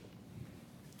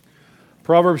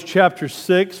Proverbs chapter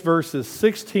 6, verses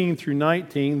 16 through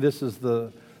 19. This is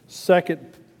the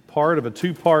second part of a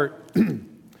two-part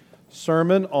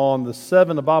sermon on the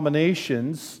 7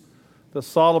 abominations that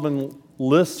Solomon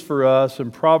lists for us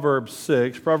in Proverbs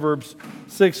 6. Proverbs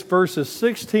 6, verses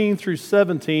 16 through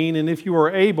 17. And if you are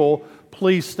able,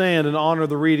 please stand and honor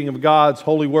the reading of God's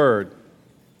holy word.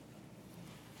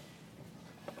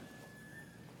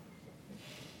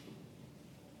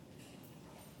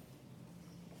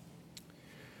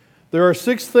 There are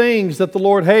 6 things that the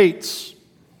Lord hates,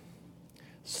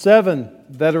 7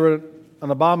 that are an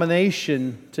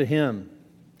abomination to Him: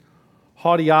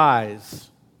 haughty eyes,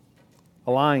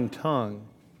 a lying tongue,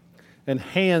 and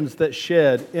hands that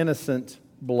shed innocent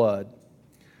blood,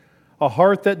 a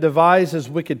heart that devises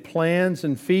wicked plans,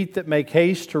 and feet that make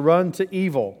haste to run to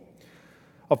evil,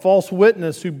 a false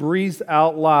witness who breathes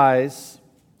out lies,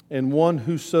 and one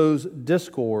who sows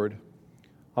discord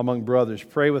among brothers.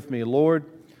 Pray with me. Lord,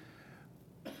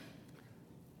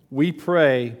 we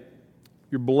pray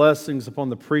your blessings upon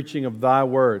the preaching of thy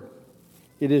word.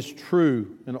 It is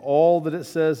true in all that it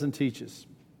says and teaches.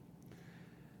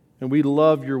 And we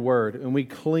love your word, and we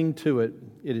cling to it.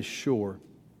 It is sure.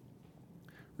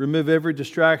 Remove every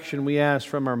distraction, we ask,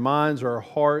 from our minds or our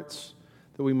hearts,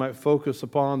 that we might focus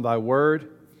upon thy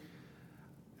word.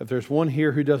 If there's one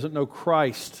here who doesn't know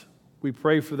Christ, we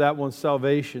pray for that one's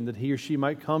salvation, that he or she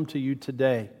might come to you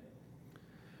today.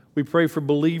 We pray for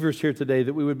believers here today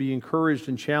that we would be encouraged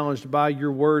and challenged by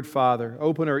your word, Father.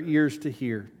 Open our ears to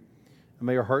hear, and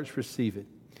may our hearts receive it.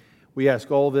 We ask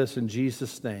all this in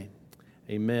Jesus' name.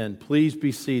 Amen. Please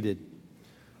be seated.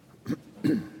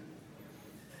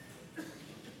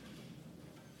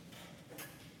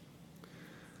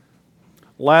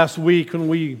 Last week when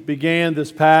we began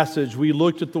this passage, we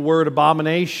looked at the word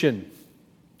abomination.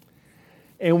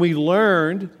 And we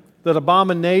learned that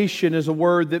abomination is a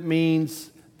word that means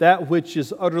that which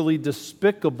is utterly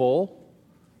despicable,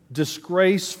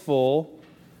 disgraceful,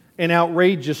 and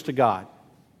outrageous to God.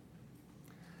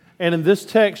 And in this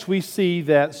text, we see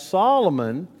that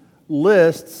Solomon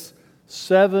lists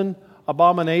 7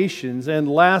 abominations. And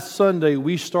last Sunday,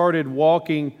 we started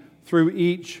walking through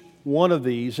each one of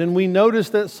these. And we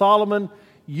noticed that Solomon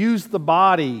used the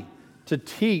body to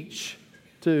teach,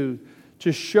 to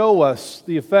show us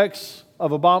the effects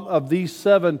of these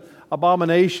 7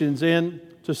 abominations. And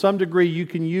to some degree, you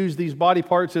can use these body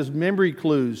parts as memory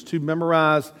clues to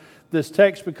memorize this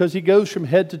text because he goes from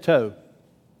head to toe.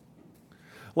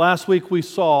 Last week we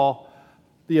saw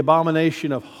the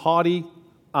abomination of haughty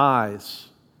eyes.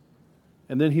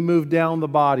 And then he moved down the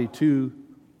body to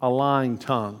a lying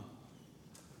tongue,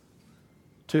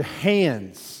 to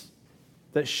hands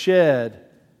that shed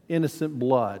innocent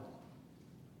blood,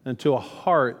 and to a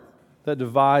heart that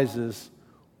devises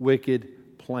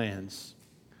wicked plans.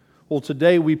 Well,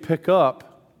 today we pick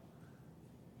up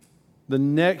the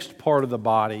next part of the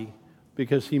body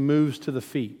because he moves to the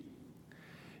feet.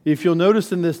 If you'll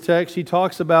notice in this text, he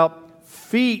talks about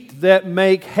feet that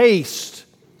make haste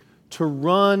to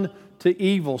run to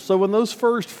evil. So in those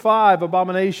first 5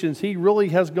 abominations, he really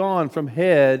has gone from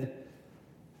head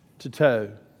to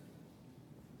toe.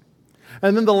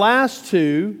 And then the last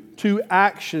two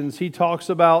actions, he talks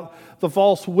about the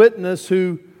false witness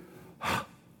who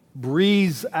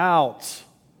breathes out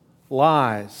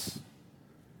lies,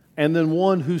 and then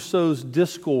one who sows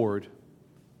discord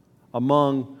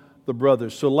among the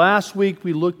brothers. So last week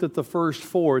we looked at the first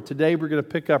 4. Today we're going to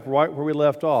pick up right where we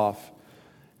left off,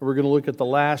 and we're going to look at the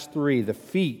last 3: the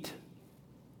feet,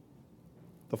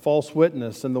 the false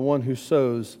witness, and the one who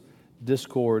sows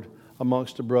discord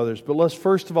amongst the brothers. But let's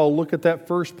first of all look at that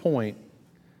first point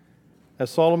as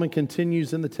Solomon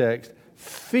continues in the text: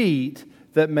 feet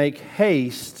that make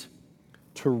haste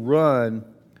to run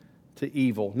to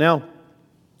evil. Now,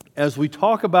 as we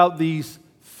talk about these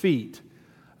feet,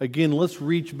 again, let's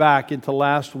reach back into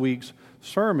last week's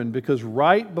sermon, because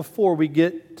right before we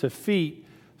get to feet,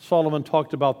 Solomon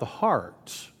talked about the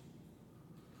heart.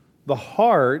 The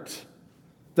heart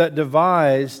that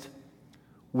devised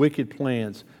wicked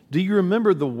plans. Do you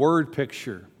remember the word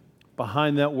picture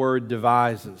behind that word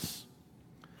devises?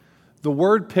 The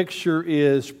word picture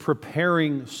is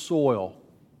preparing soil,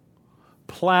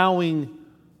 plowing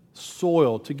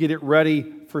soil to get it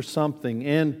ready for something.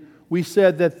 And we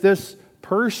said that this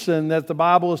person that the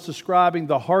Bible is describing,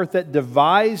 the heart that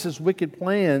devises wicked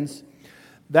plans,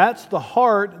 that's the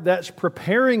heart that's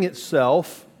preparing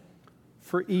itself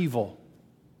for evil.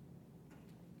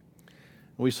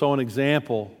 We saw an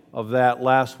example of that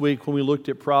last week when we looked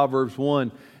at Proverbs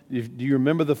 1. Do you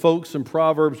remember the folks in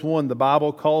Proverbs 1? The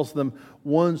Bible calls them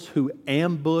ones who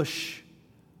ambush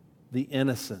the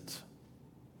innocent.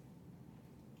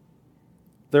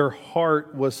 Their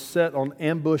heart was set on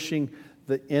ambushing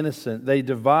the innocent. They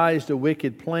devised a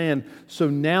wicked plan. So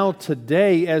now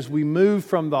today, as we move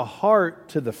from the heart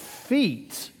to the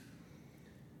feet,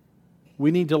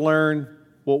 we need to learn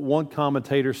what one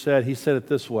commentator said. He said it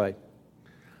this way: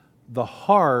 the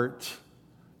heart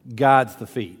guides the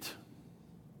feet.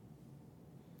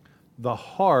 The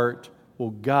heart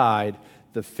will guide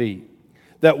the feet.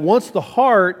 That once the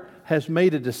heart has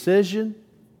made a decision,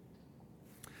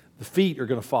 the feet are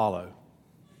going to follow.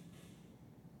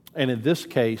 And in this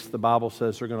case, the Bible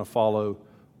says they're going to follow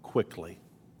quickly.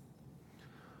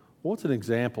 What's an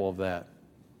example of that?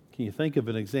 Can you think of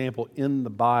an example in the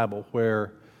Bible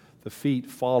where the feet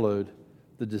followed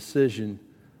the decision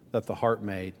that the heart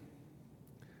made?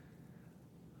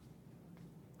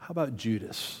 How about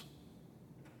Judas?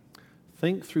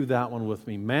 Think through that one with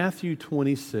me. Matthew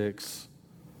 26,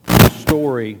 the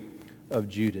story of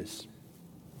Judas.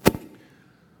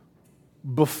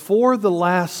 Before the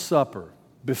Last Supper,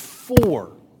 the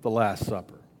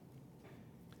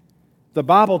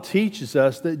Bible teaches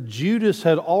us that Judas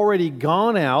had already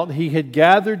gone out. He had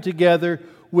gathered together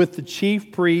with the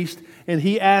chief priest, and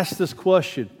he asked this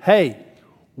question: hey,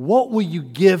 what will you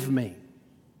give me?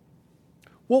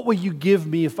 What will you give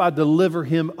me if I deliver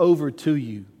him over to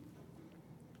you?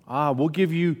 We'll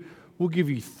give you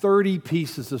 30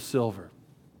 pieces of silver.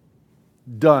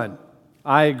 Done.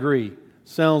 I agree.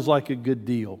 Sounds like a good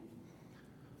deal.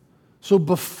 So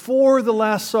before the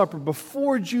Last Supper,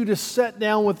 before Judas sat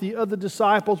down with the other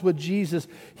disciples with Jesus,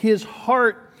 his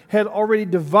heart had already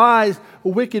devised a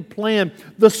wicked plan.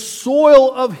 The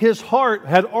soil of his heart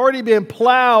had already been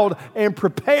plowed and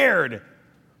prepared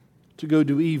to go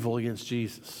do evil against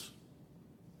Jesus.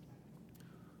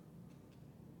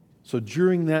 So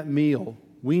during that meal,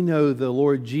 we know the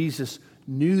Lord Jesus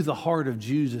knew the heart of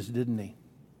Judas, didn't he?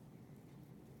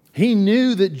 He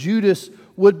knew that Judas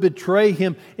would betray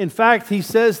him. In fact, he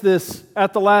says this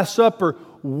at the Last Supper: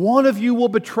 one of you will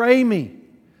betray me.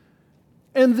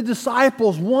 And the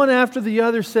disciples, one after the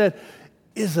other, said,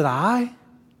 is it I?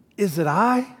 Is it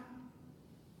I?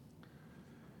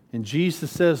 And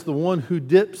Jesus says, the one who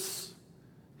dips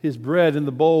his bread in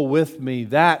the bowl with me,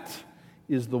 that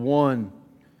is the one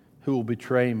who will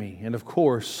betray me. And of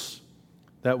course,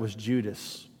 that was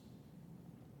Judas.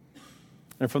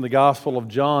 And from the Gospel of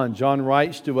John, John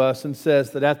writes to us and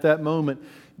says that at that moment,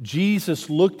 Jesus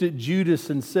looked at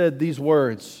Judas and said these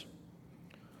words: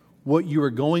 what you are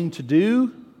going to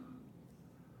do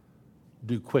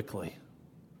quickly.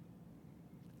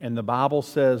 And the Bible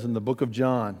says in the book of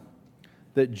John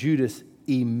that Judas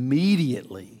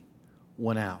immediately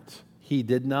went out. He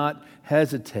did not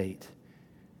hesitate.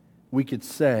 We could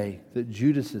say that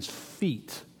Judas's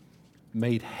feet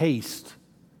made haste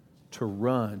to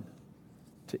run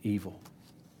to evil.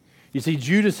 You see,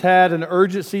 Judas had an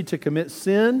urgency to commit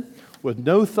sin with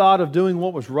no thought of doing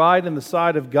what was right in the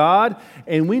sight of God.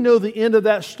 And we know the end of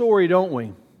that story, don't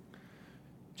we?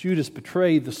 Judas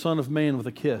betrayed the Son of Man with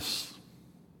a kiss.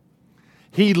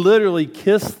 He literally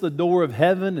kissed the door of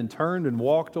heaven and turned and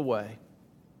walked away.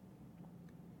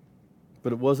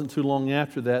 But it wasn't too long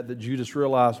after that Judas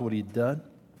realized what he'd done.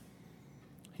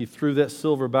 He threw that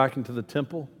silver back into the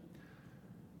temple.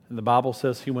 And the Bible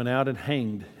says he went out and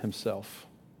hanged himself.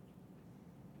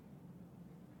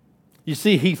 You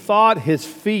see, he thought his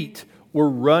feet were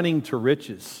running to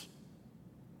riches.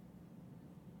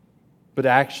 But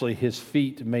actually, his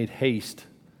feet made haste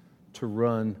to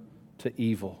run to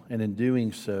evil. And in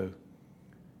doing so,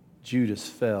 Judas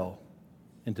fell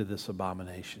into this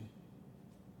abomination.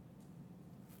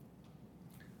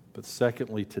 But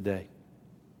secondly, today,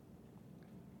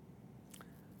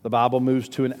 the Bible moves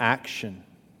to an action.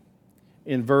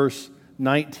 In verse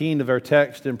 19 of our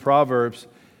text in Proverbs,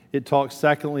 it talks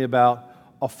secondly about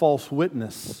a false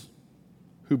witness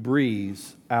who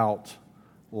breathes out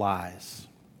lies.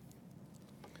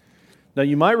 Now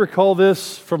you might recall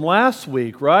this from last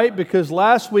week, right? Because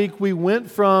last week we went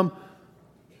from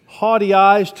haughty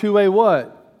eyes to a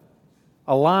what?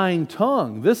 A lying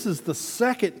tongue. This is the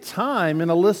second time in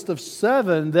a list of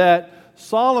 7 that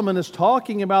Solomon is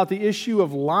talking about the issue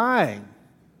of lying.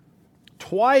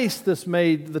 Twice this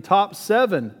made the top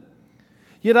 7.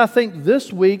 Yet I think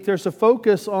this week there's a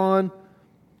focus on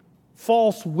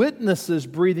false witnesses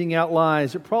breathing out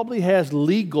lies. It probably has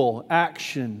legal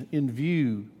action in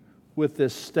view with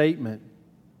this statement.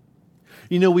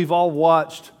 You know, we've all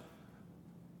watched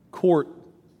court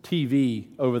TV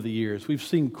over the years. We've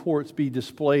seen courts be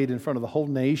displayed in front of the whole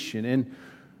nation, and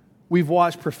we've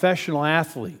watched professional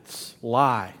athletes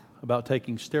lie about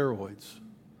taking steroids.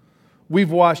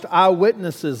 We've watched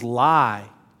eyewitnesses lie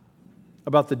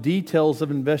about the details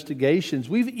of investigations.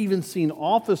 We've even seen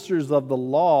officers of the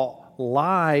law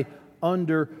lie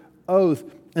under oath.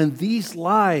 And these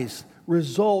lies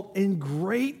result in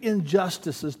great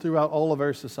injustices throughout all of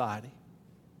our society.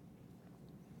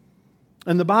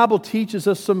 And the Bible teaches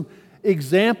us some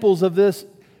examples of this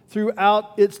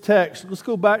throughout its text. Let's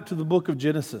go back to the book of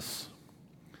Genesis.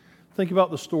 Think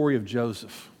about the story of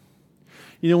Joseph.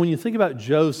 You know, when you think about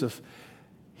Joseph,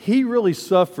 he really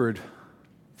suffered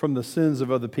from the sins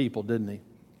of other people, didn't he?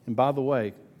 And by the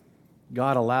way,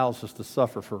 God allows us to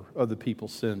suffer for other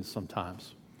people's sins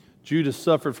sometimes. Judas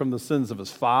suffered from the sins of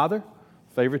his father,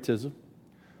 favoritism,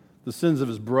 the sins of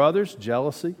his brothers,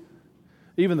 jealousy.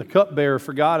 Even the cupbearer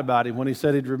forgot about him when he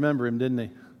said he'd remember him, didn't he?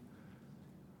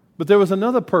 But there was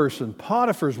another person,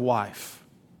 Potiphar's wife.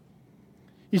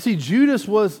 You see, Judas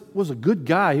was a good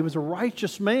guy. He was a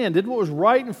righteous man, did what was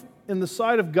right in the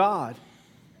sight of God.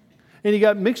 And he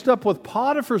got mixed up with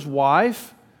Potiphar's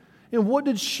wife. And what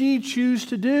did she choose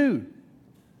to do?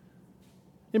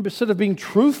 Instead of being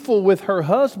truthful with her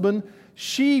husband,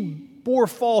 she bore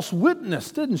false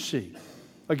witness, didn't she,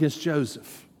 against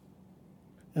Joseph,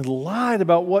 and lied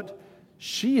about what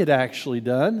she had actually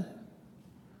done.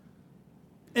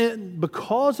 And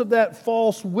because of that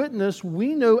false witness,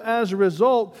 we know as a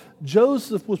result,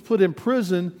 Joseph was put in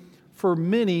prison for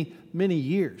many, many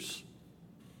years.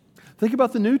 Think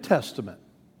about the New Testament,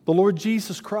 the Lord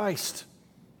Jesus Christ.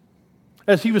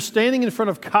 As he was standing in front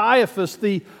of Caiaphas,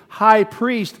 the high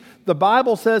priest, the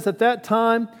Bible says at that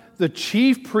time, the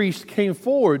chief priest came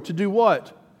forward to do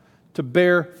what? To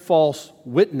bear false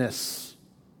witness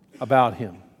about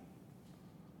him.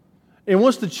 And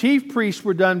once the chief priests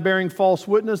were done bearing false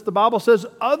witness, the Bible says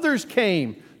others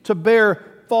came to bear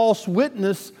false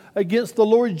witness against the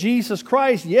Lord Jesus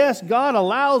Christ. Yes, God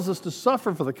allows us to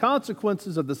suffer for the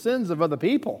consequences of the sins of other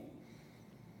people.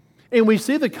 And we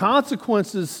see the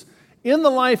consequences in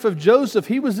the life of Joseph.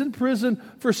 He was in prison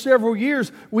for several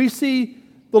years. We see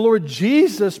the Lord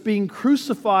Jesus being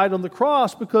crucified on the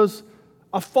cross because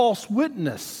a false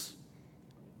witness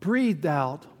breathed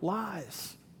out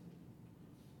lies.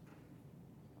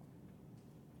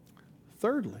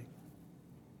 Thirdly,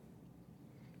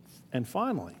 and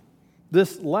finally,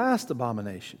 this last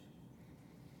abomination,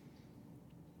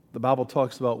 the Bible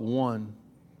talks about one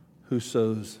who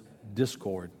sows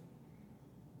discord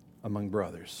among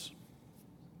brothers.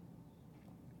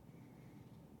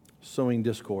 Sowing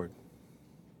discord.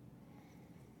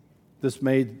 This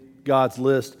made God's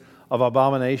list of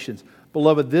abominations.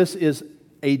 Beloved, this is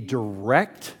a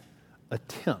direct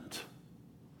attempt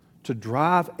to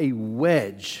drive a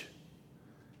wedge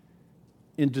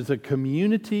into the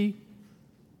community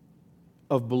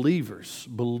of believers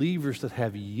that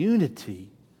have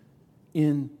unity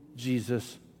in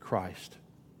Jesus Christ.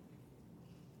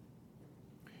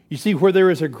 You see, where there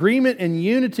is agreement and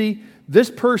unity,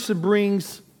 this person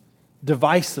brings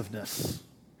divisiveness.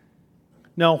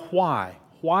 Now, why?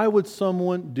 Why would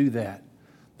someone do that?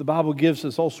 The Bible gives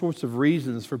us all sorts of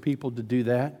reasons for people to do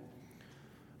that.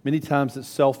 Many times it's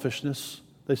selfishness.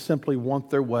 They simply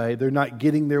want their way. They're not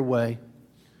getting their way.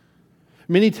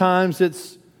 Many times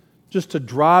it's just to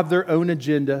drive their own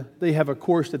agenda. They have a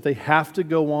course that they have to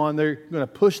go on. They're going to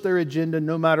push their agenda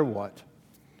no matter what.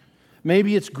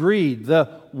 Maybe it's greed,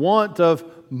 the want of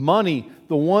money,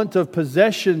 the want of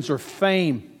possessions or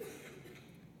fame.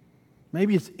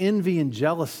 Maybe it's envy and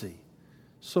jealousy.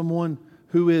 Someone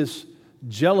who is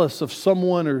jealous of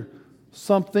someone or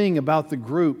something about the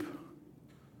group.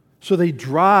 So they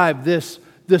drive this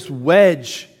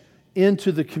wedge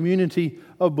into the community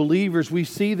of believers. We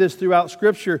see this throughout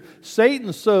Scripture.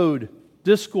 Satan sowed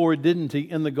discord, didn't he,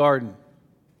 in the garden?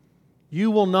 You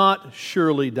will not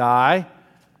surely die.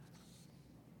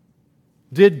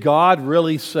 Did God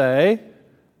really say?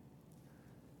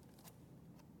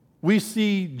 We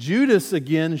see Judas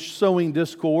again sowing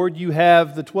discord. You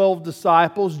have the 12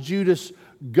 disciples, Judas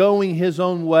going his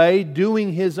own way,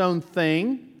 doing his own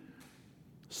thing,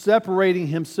 separating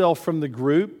himself from the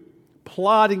group,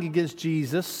 plotting against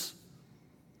Jesus.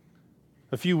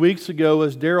 A few weeks ago,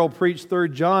 as Daryl preached 3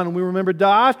 John, we remember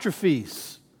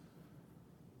Diotrephes,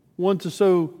 one to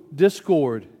sow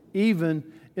discord, even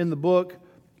in the book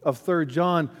of 3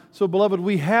 John. So, beloved,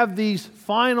 we have these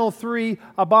final 3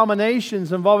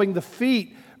 abominations involving the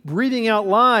feet, breathing out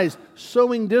lies,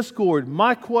 sowing discord.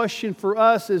 My question for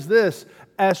us is this: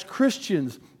 as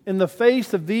Christians, in the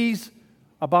face of these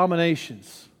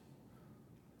abominations,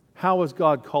 how has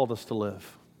God called us to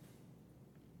live?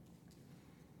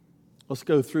 Let's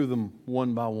go through them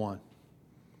one by one.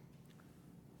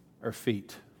 Our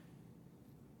feet.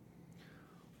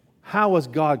 How has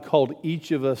God called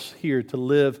each of us here to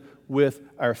live with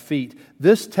our feet.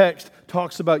 This text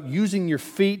talks about using your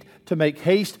feet to make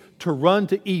haste to run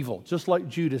to evil, just like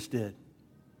Judas did.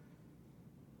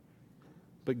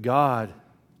 But God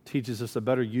teaches us a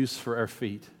better use for our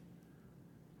feet.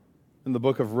 In the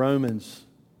book of Romans,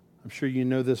 I'm sure you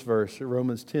know this verse,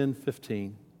 Romans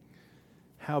 10:15.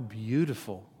 How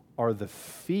beautiful are the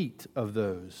feet of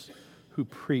those who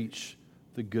preach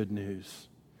the good news.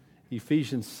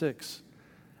 Ephesians 6,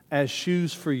 as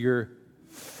shoes for your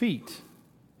feet,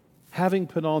 having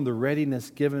put on the readiness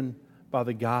given by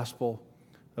the gospel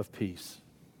of peace.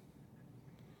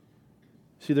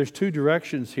 See, there's two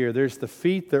directions here. There's the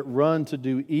feet that run to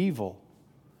do evil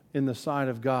in the sight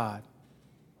of God.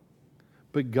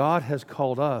 But God has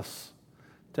called us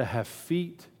to have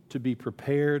feet to be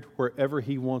prepared wherever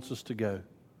He wants us to go,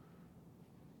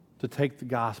 to take the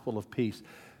gospel of peace.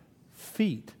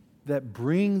 Feet that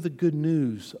bring the good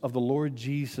news of the Lord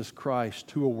Jesus Christ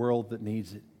to a world that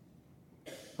needs it.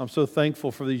 I'm so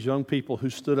thankful for these young people who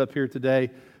stood up here today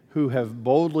who have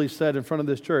boldly said in front of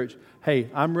this church, hey,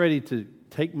 I'm ready to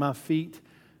take my feet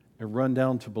and run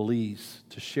down to Belize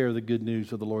to share the good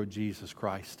news of the Lord Jesus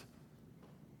Christ.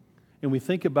 And we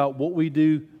think about what we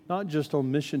do, not just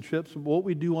on mission trips, but what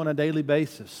we do on a daily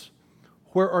basis.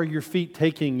 Where are your feet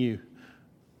taking you?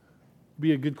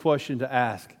 Be a good question to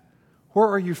ask. Where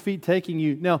are your feet taking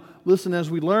you? Now, listen, as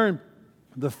we learn,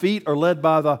 the feet are led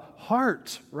by the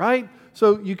heart, right?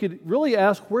 So you could really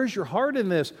ask, where's your heart in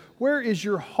this? Where is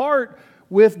your heart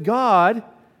with God?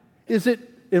 Is it,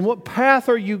 in what path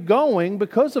are you going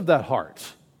because of that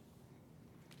heart?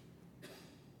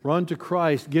 Run to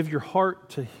Christ, give your heart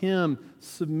to Him,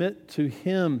 submit to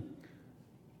Him,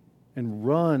 and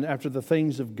run after the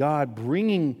things of God,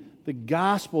 bringing the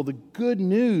gospel, the good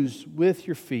news with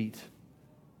your feet.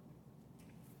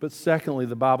 But secondly,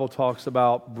 the Bible talks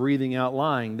about breathing out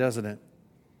lying, doesn't it?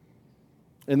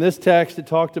 In this text, it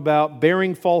talked about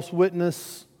bearing false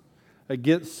witness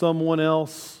against someone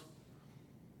else,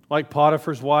 like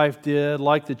Potiphar's wife did,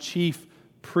 like the chief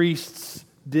priests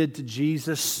did to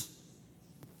Jesus.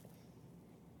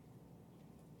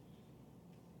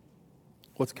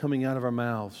 What's coming out of our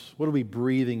mouths? What are we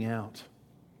breathing out?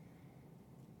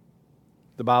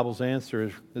 The Bible's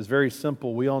answer is very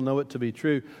simple. We all know it to be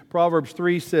true. Proverbs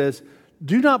 3 says,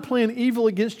 do not plan evil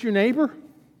against your neighbor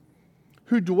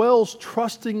who dwells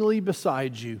trustingly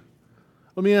beside you.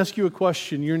 Let me ask you a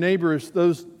question. Your neighbors,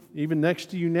 those even next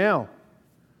to you now.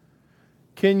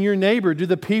 Can your neighbor, do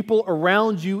the people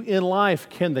around you in life,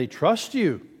 can they trust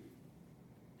you?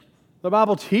 The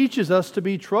Bible teaches us to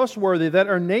be trustworthy, that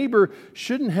our neighbor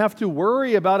shouldn't have to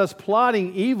worry about us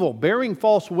plotting evil, bearing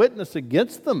false witness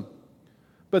against them.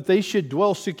 But they should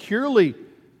dwell securely,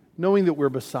 knowing that we're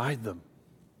beside them.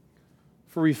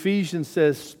 For Ephesians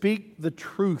says, speak the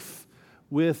truth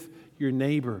with your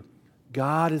neighbor.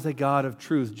 God is a God of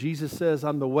truth. Jesus says,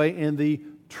 I'm the way and the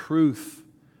truth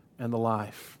and the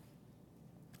life.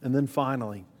 And then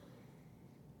finally,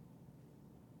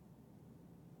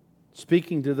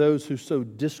 speaking to those who sow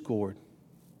discord,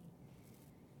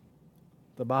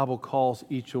 the Bible calls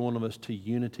each one of us to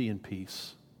unity and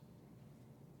peace.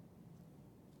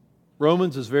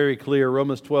 Romans is very clear.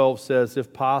 Romans 12 says,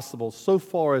 if possible, so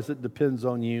far as it depends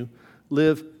on you,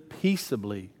 live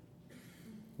peaceably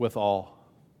with all.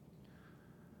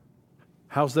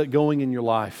 How's that going in your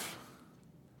life?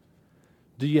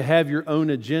 Do you have your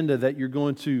own agenda that you're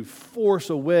going to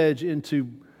force a wedge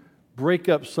into, break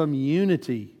up some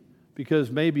unity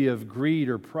because maybe of greed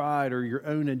or pride or your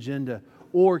own agenda?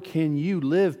 Or can you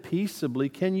live peaceably?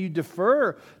 Can you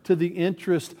defer to the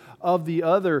interest of the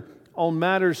other on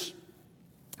matters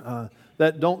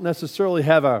that don't necessarily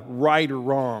have a right or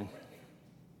wrong?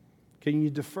 Can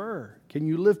you defer? Can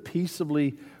you live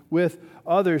peaceably with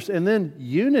others? And then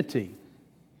unity.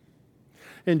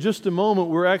 In just a moment,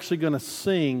 we're actually going to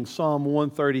sing Psalm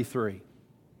 133.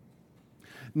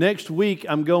 Next week,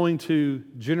 I'm going to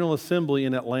General Assembly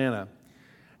in Atlanta.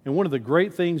 And one of the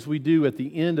great things we do at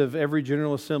the end of every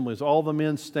General Assembly is all the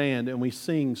men stand and we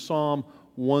sing Psalm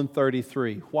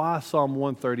 133. Why Psalm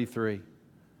 133?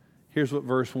 Here's what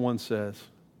verse 1 says.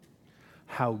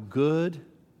 How good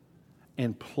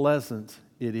and pleasant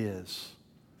it is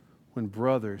when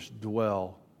brothers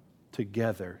dwell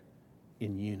together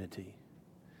in unity.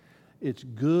 It's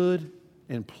good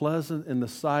and pleasant in the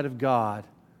sight of God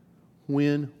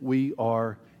when we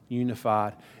are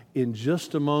unified. In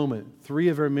just a moment, 3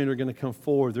 of our men are going to come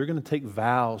forward. They're going to take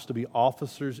vows to be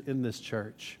officers in this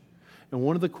church. And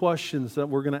one of the questions that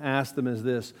we're going to ask them is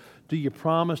this: do you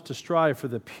promise to strive for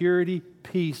the purity,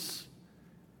 peace,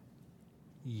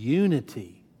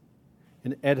 unity,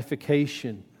 and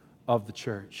edification of the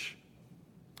church?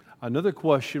 Another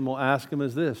question we'll ask them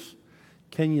is this: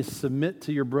 can you submit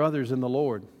to your brothers in the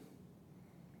Lord?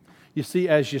 You see,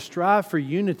 as you strive for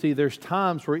unity, there's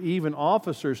times where even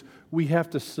officers, we have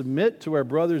to submit to our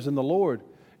brothers in the Lord.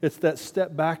 It's that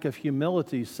step back of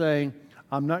humility, saying,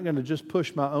 I'm not going to just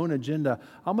push my own agenda.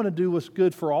 I'm going to do what's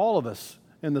good for all of us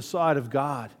in the sight of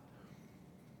God.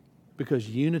 Because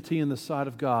unity in the sight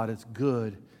of God is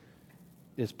good,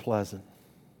 is pleasant.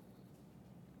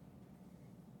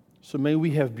 So may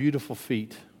we have beautiful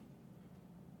feet,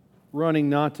 running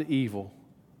not to evil,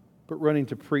 but running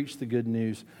to preach the good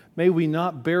news. May we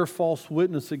not bear false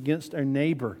witness against our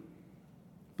neighbor,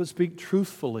 but speak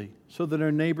truthfully so that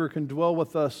our neighbor can dwell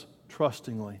with us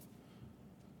trustingly.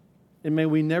 And may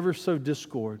we never sow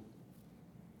discord,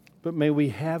 but may we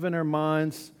have in our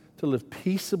minds to live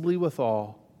peaceably with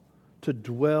all, to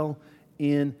dwell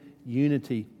in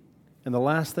unity. And the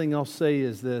last thing I'll say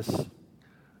is this: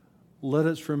 let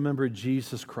us remember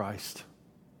Jesus Christ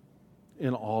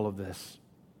in all of this.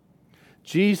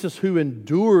 Jesus, who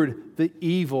endured the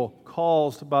evil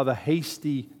caused by the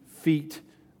hasty feet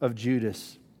of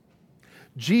Judas.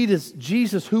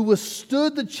 Jesus, who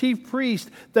withstood the chief priests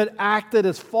that acted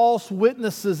as false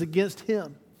witnesses against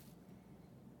him.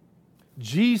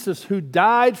 Jesus, who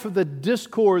died for the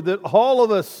discord that all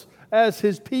of us as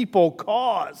his people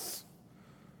cause.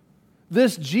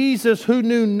 This Jesus who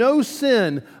knew no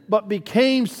sin but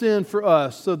became sin for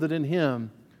us, so that in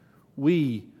him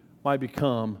we might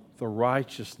become the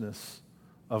righteousness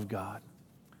of God.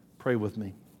 Pray with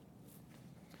me.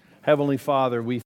 Heavenly Father, we